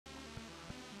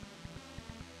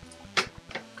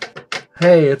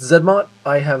Hey, it's zmoT.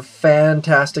 I have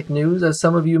fantastic news, as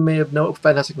some of you may have known.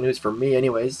 Fantastic news for me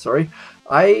anyways, sorry.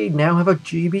 I now have a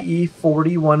GBE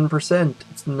 41%.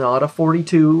 It's not a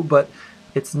 42, but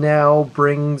it's now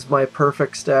brings my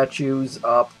perfect statues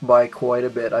up by quite a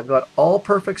bit. I've got all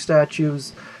perfect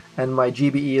statues, and my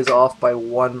GBE is off by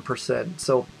 1%.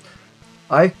 So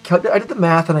I did the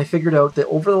math and I figured out that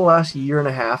over the last year and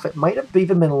a half, it might have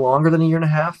even been longer than a year and a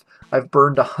half, I've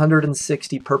burned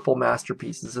 160 purple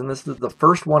masterpieces, and this is the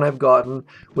first one I've gotten,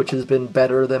 which has been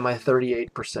better than my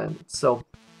 38%. So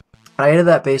I added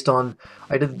that based on,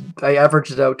 I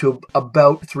averaged it out to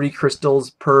about 3 crystals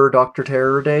per Dr.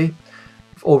 Terror day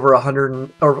over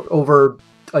over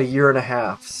a year and a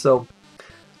half. So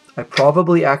I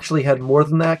probably actually had more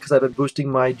than that because I've been boosting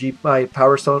my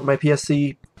Power Stone, my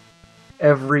PSC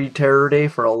every Terror day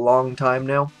for a long time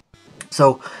now.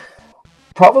 So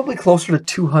probably closer to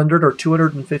 200 or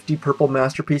 250 purple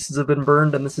masterpieces have been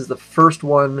burned, and this is the first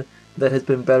one that has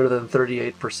been better than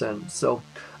 38%. So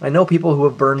I know people who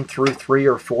have burned through 3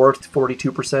 or 4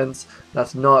 42%.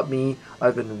 That's not me.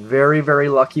 I've been very, very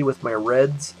lucky with my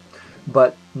reds,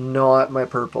 but not my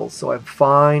purples. So I've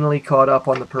finally caught up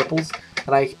on the purples,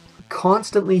 and I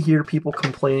constantly hear people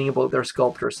complaining about their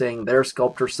sculptor, saying their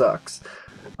sculptor sucks.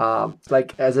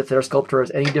 Like as if their sculptor is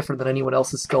any different than anyone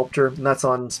else's sculptor. And that's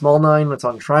on zmoT, that's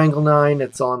on Triangle9,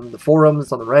 it's on the forums,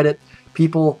 it's on the Reddit.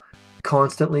 People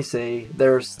constantly say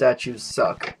their statues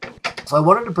suck. So I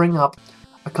wanted to bring up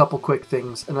a couple quick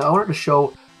things, and I wanted to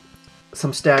show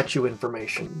some statue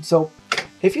information. So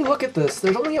if you look at this,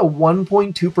 there's only a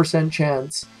 1.2%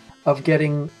 chance of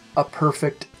getting a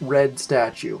perfect red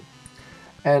statue.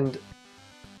 And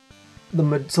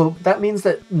so that means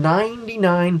that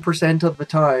 99% of the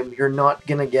time you're not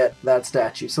going to get that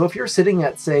statue. So if you're sitting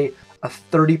at, say, a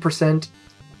 30%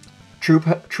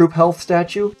 troop health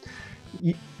statue,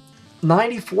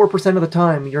 94% of the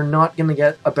time you're not going to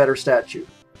get a better statue.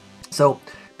 So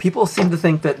people seem to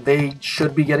think that they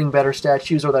should be getting better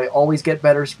statues, or they always get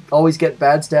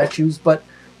bad statues, but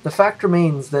the fact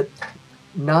remains that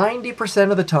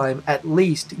 90% of the time, at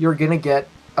least, you're going to get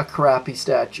a crappy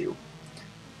statue.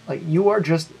 Like, you are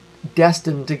just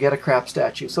destined to get a crap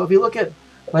statue. So if you look at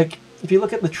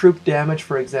the troop damage,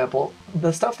 for example,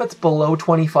 the stuff that's below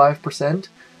 25%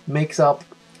 makes up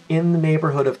in the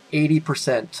neighborhood of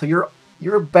 80%. So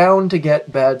you're bound to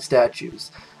get bad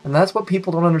statues. And that's what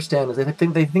people don't understand, is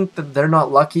they think that they're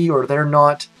not lucky, or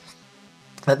that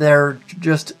they're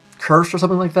just cursed or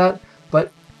something like that.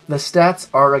 But the stats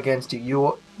are against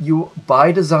you. You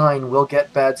by design will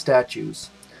get bad statues.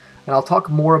 And I'll talk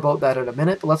more about that in a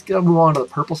minute, but let's move on to the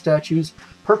purple statues.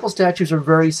 Purple statues are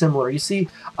very similar. You see,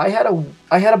 I had about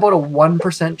a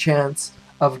 1% chance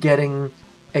of getting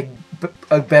a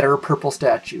better purple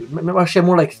statue. Actually,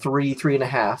 more like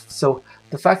 3.5. So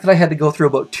the fact that I had to go through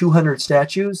about 200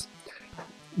 statues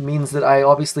means that I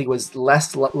obviously was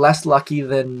less lucky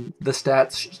than the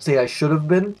stats say I should have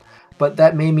been. But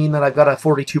that may mean that I've got a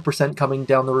 42% coming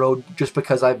down the road just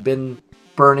because I've been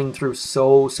burning through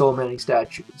so many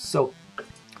statues. So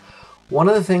one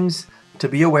of the things to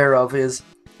be aware of is,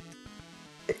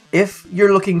 if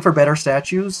you're looking for better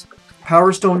statues,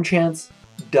 Power Stone Chance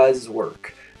does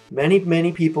work.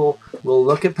 Many people will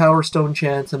look at Power Stone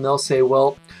Chance and they'll say,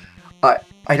 well, I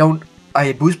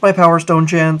boost my Power Stone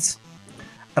Chance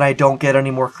and I don't get any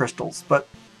more crystals. But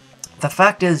the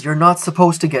fact is, you're not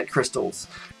supposed to get crystals.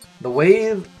 The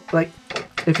way, like,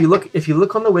 if you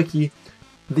look on the wiki,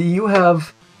 you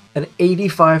have an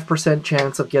 85%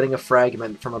 chance of getting a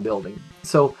fragment from a building.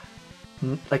 So,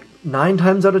 like, 9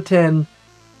 times out of 10,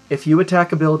 if you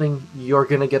attack a building, you're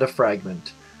going to get a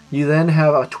fragment. You then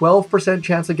have a 12%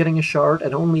 chance of getting a shard,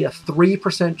 and only a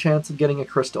 3% chance of getting a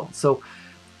crystal. So,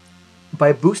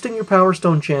 by boosting your Power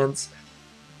Stone Chance,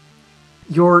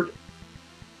 because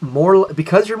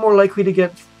you're more likely to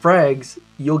get frags,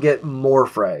 you'll get more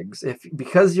frags.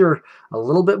 Because you're a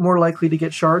little bit more likely to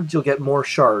get shards, you'll get more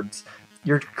shards.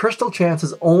 Your crystal chance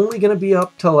is only going to be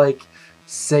up to, like,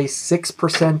 say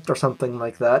 6% or something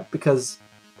like that, because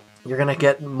you're going to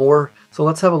get more. So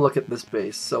let's have a look at this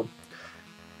base. So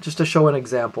just to show an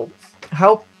example,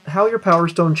 how your Power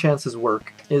Stone chances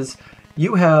work is,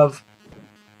 you have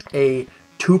a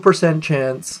 2%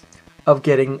 chance of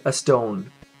getting a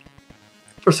stone.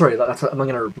 Or sorry, I'm going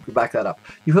to back that up.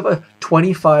 You have a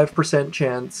 25%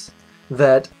 chance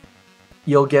that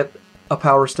you'll get a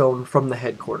Power Stone from the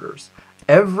headquarters.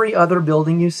 Every other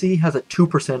building you see has a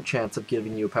 2% chance of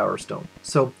giving you a Power Stone.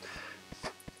 So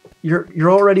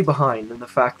you're already behind in the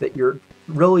fact that you're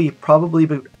really probably,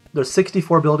 there's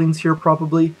 64 buildings here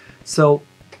probably. So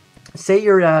say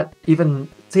you're at even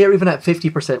at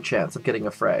 50% chance of getting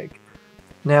a frag.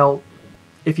 Now,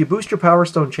 if you boost your Power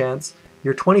Stone chance,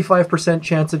 your 25%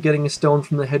 chance of getting a stone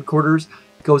from the headquarters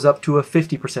goes up to a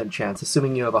 50% chance,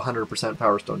 assuming you have a 100%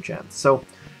 Power Stone chance. So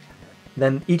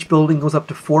then each building goes up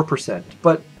to 4%.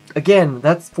 But again,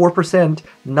 that's 4%.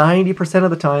 90%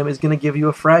 of the time is going to give you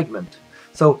a fragment.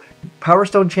 So Power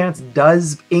Stone chance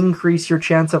does increase your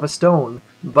chance of a stone,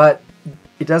 but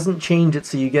it doesn't change it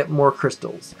so you get more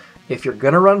crystals. If you're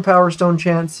going to run Power Stone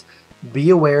chance, be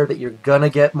aware that you're going to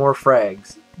get more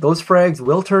frags. Those frags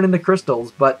will turn into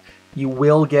crystals, but you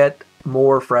will get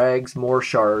more frags, more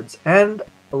shards, and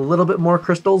a little bit more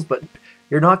crystals, but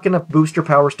you're not going to boost your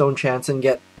Power Stone chance and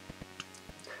get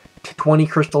 20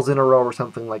 crystals in a row or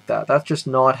something like that. That's just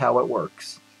not how it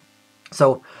works.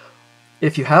 So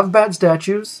if you have bad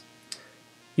statues,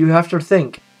 you have to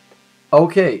think,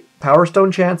 okay, Power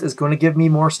Stone chance is going to give me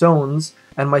more stones,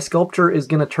 and my sculpture is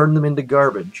going to turn them into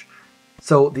garbage.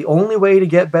 So the only way to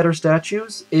get better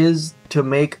statues is to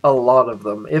make a lot of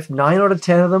them. If 9 out of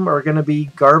 10 of them are going to be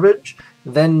garbage,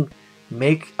 then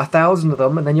make 1,000 of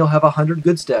them, and then you'll have 100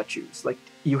 good statues. Like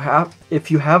if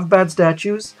you have bad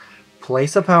statues,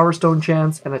 place a Power Stone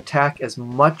chance and attack as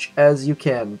much as you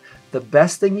can. The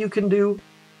best thing you can do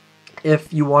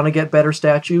if you want to get better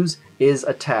statues is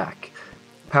attack.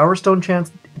 Power Stone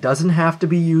chance doesn't have to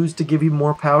be used to give you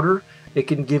more powder. It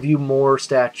can give you more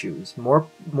statues.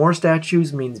 More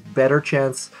statues means better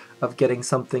chance of getting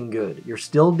something good. You're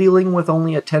still dealing with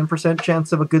only a 10%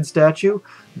 chance of a good statue,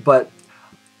 but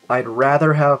I'd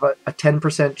rather have a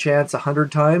 10% chance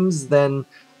 100 times than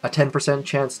a 10%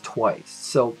 chance twice.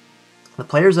 So the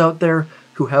players out there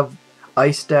who have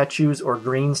ice statues or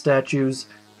green statues,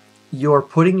 you're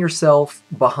putting yourself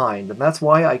behind. And that's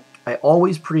why I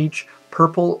always preach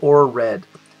purple or red.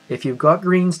 If you've got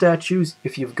green statues,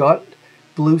 if you've got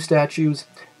blue statues,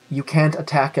 you can't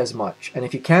attack as much. And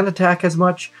if you can't attack as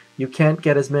much, you can't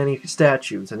get as many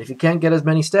statues. And if you can't get as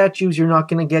many statues, you're not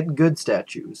going to get good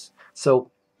statues.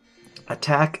 So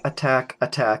attack, attack,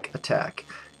 attack, attack.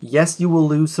 Yes, you will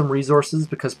lose some resources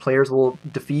because players will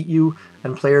defeat you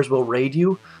and players will raid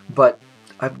you, but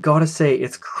I've got to say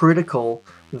it's critical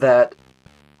that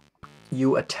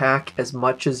you attack as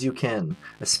much as you can,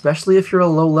 especially if you're a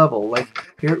low level.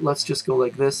 Like here, let's just go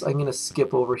like this. I'm going to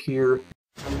skip over here.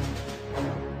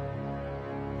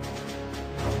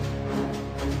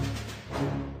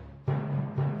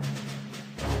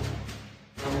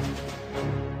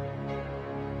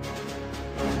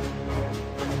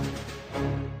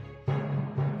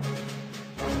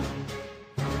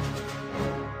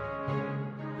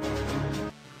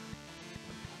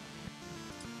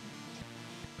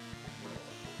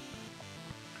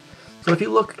 So if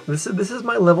you look, this is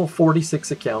my level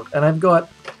 46 account, and I've got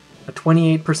a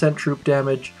 28% troop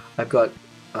damage, I've got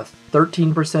a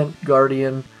 13%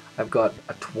 guardian, I've got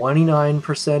a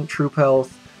 29% troop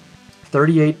health,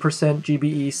 38%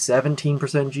 GBE, 17%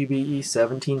 GBE,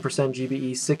 17%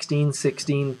 GBE, 16,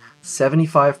 16,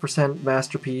 75%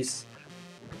 masterpiece,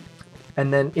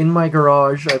 and then in my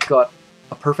garage I've got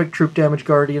a perfect troop damage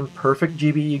guardian, perfect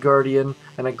GBE guardian,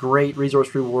 and a great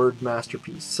resource reward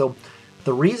masterpiece. So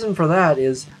the reason for that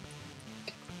is,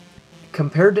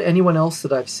 compared to anyone else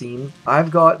that I've seen,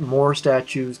 I've got more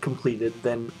statues completed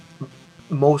than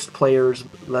most players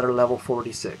that are level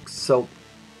 46. So,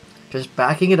 just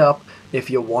backing it up,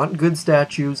 if you want good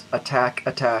statues, attack,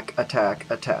 attack, attack,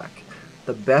 attack.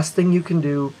 The best thing you can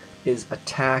do is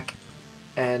attack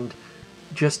and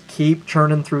just keep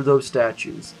churning through those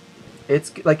statues.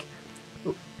 It's like,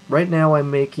 right now I'm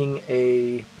making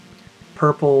a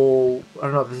purple, I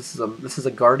don't know if this is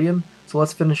a guardian, so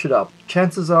let's finish it up.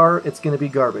 Chances are it's going to be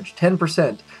garbage.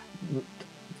 10%.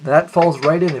 That falls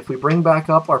right in. If we bring back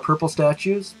up our purple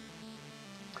statues,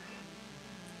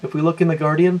 if we look in the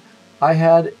guardian, I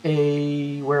had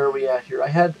a, where are we at here? I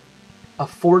had a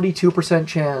 42%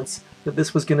 chance that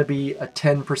this was going to be a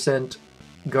 10%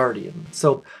 guardian.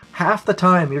 So half the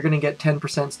time you're going to get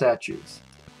 10% statues.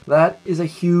 That is a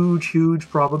huge, huge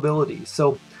probability.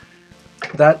 So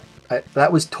that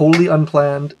was totally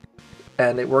unplanned,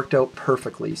 and it worked out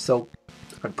perfectly. So,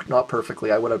 not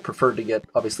perfectly, I would have preferred to get,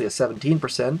 obviously, a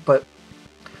 17%, but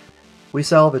we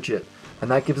salvage it.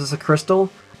 And that gives us a crystal,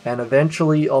 and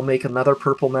eventually I'll make another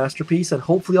purple masterpiece, and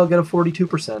hopefully I'll get a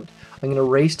 42%. I'm going to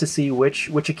race to see which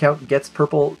account gets the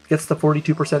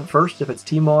 42% first, if it's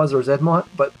TMOZ or zmoT,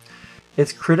 but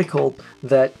it's critical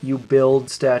that you build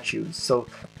statues. So,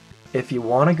 if you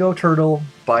want to go turtle,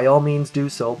 by all means do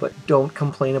so, but don't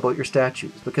complain about your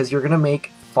statues, because you're going to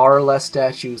make far less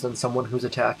statues than someone who's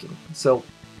attacking. So,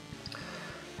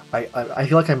 I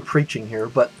feel like I'm preaching here,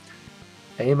 but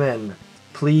amen.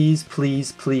 Please,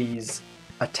 please, please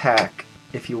attack.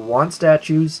 If you want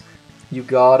statues, you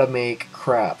gotta make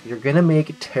crap. You're gonna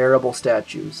make terrible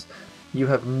statues. You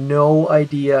have no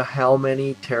idea how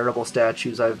many terrible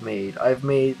statues I've made. I've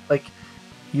made, like,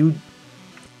 you...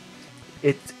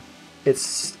 It's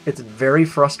very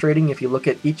frustrating if you look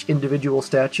at each individual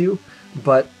statue,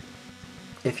 but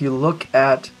if you look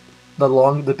at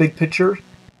the big picture,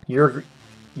 you're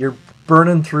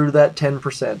burning through that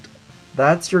 10%.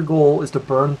 That's your goal, is to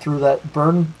burn through that,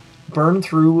 burn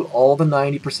through all the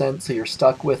 90%, so you're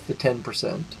stuck with the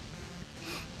 10%.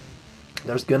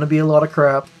 There's gonna be a lot of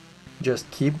crap. Just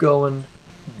keep going,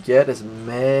 get as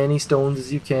many stones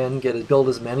as you can, build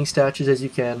as many statues as you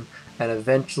can, and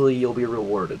eventually you'll be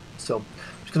rewarded. So I'm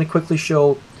just gonna quickly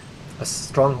show a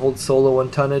stronghold solo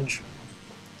on tonnage.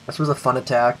 This was a fun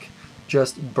attack,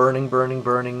 just burning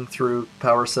through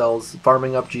power cells,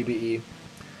 farming up GBE.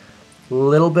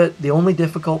 The only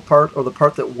difficult part, or the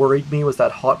part that worried me, was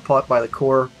that hot pot by the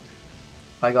core.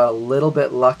 I got a little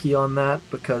bit lucky on that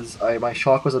because my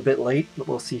shock was a bit late, but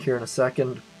we'll see here in a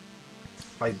second.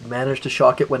 I managed to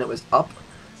shock it when it was up,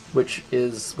 which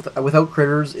is, without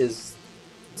critters, is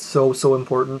so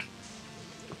important.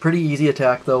 Pretty easy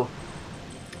attack though.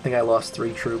 I think I lost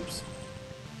 3 troops.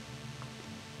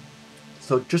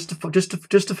 So just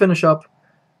to finish up,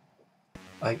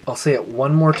 I'll say it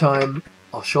one more time.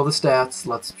 I'll show the stats.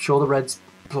 Let's show the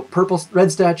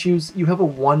red statues. You have a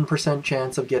 1%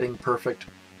 chance of getting perfect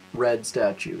red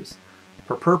statues.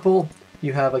 For purple,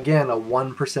 you have again a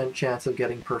 1% chance of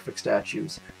getting perfect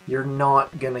statues. You're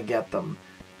not gonna get them.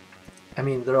 I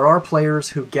mean, there are players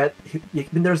who get...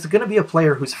 there's gonna be a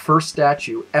player whose first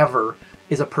statue ever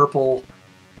is a purple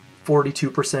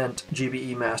 42%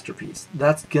 GBE masterpiece.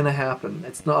 That's gonna happen.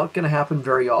 It's not gonna happen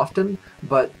very often,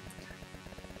 but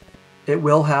it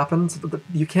will happen.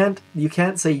 You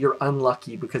can't say you're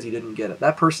unlucky because you didn't get it.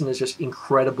 That person is just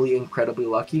incredibly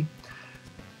lucky.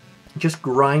 Just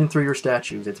grind through your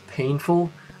statues. It's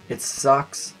painful, it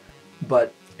sucks,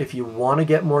 but if you want to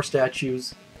get more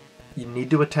statues, you need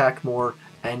to attack more,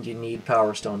 and you need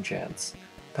Power Stone chance.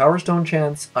 Power Stone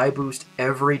chance I boost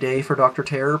every day for Dr.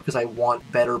 Terror because I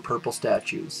want better purple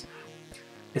statues.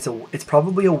 It's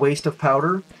probably a waste of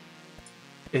powder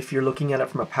if you're looking at it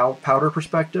from a powder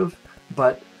perspective,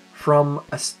 but from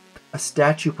a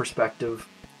statue perspective,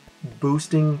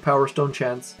 boosting Power Stone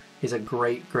chance is a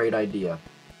great idea.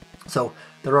 So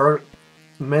there are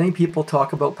many people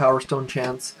talk about Power Stone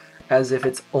chance as if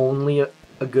it's only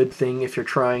a good thing if you're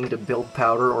trying to build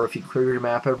powder or if you clear your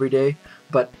map every day,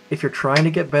 but if you're trying to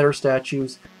get better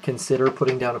statues, consider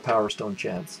putting down a Power Stone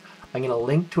chance. I'm going to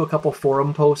link to a couple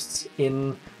forum posts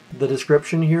in the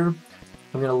description here.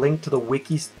 I'm going to link to the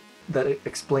wiki that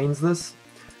explains this.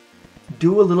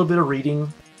 Do a little bit of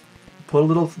reading, put a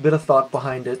little bit of thought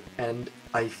behind it, and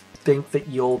I think that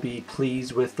you'll be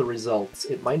pleased with the results.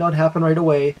 It might not happen right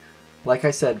away. Like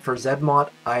I said, for zmoT,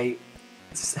 I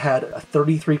had a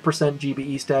 33%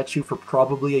 GBE statue for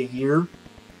probably a year,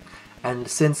 and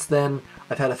since then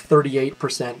I've had a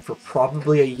 38% for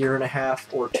probably a year and a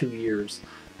half or 2 years.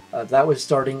 That was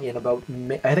starting in about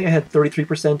May. I think I had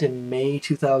 33% in May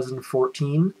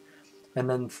 2014, and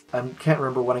then I can't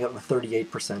remember when I got the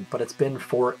 38%, but it's been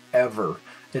forever.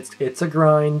 It's a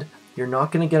grind. You're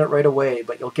not going to get it right away,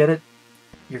 but you'll get it.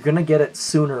 You're going to get it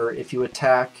sooner if you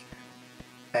attack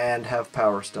and have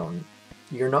Power Stone.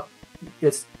 You're not.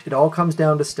 It all comes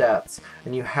down to stats,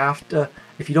 and you have to.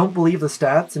 If you don't believe the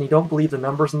stats and you don't believe the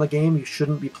numbers in the game, you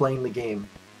shouldn't be playing the game.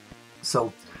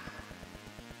 So,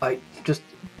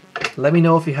 let me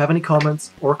know if you have any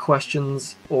comments or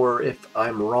questions, or if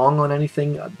I'm wrong on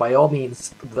anything. By all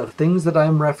means, the things that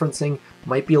I'm referencing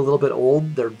might be a little bit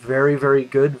old. They're very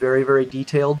good, very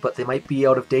detailed, but they might be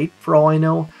out of date for all I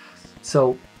know.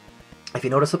 So if you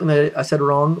notice something that I said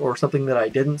wrong or something that I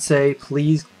didn't say,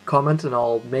 please comment and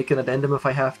I'll make an addendum if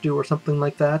I have to or something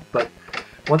like that. But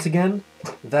once again,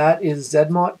 that is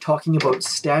zmoT talking about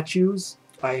statues.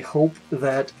 I hope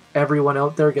that everyone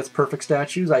out there gets perfect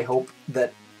statues. I hope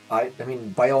that I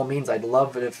mean, by all means, I'd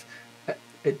love it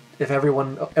if every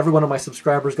one of my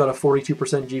subscribers got a 42%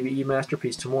 GBE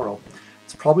masterpiece tomorrow.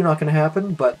 It's probably not going to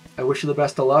happen, but I wish you the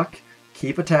best of luck.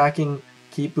 Keep attacking,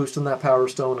 keep boosting that Power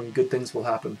Stone, and good things will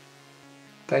happen.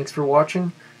 Thanks for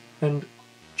watching, and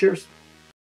cheers.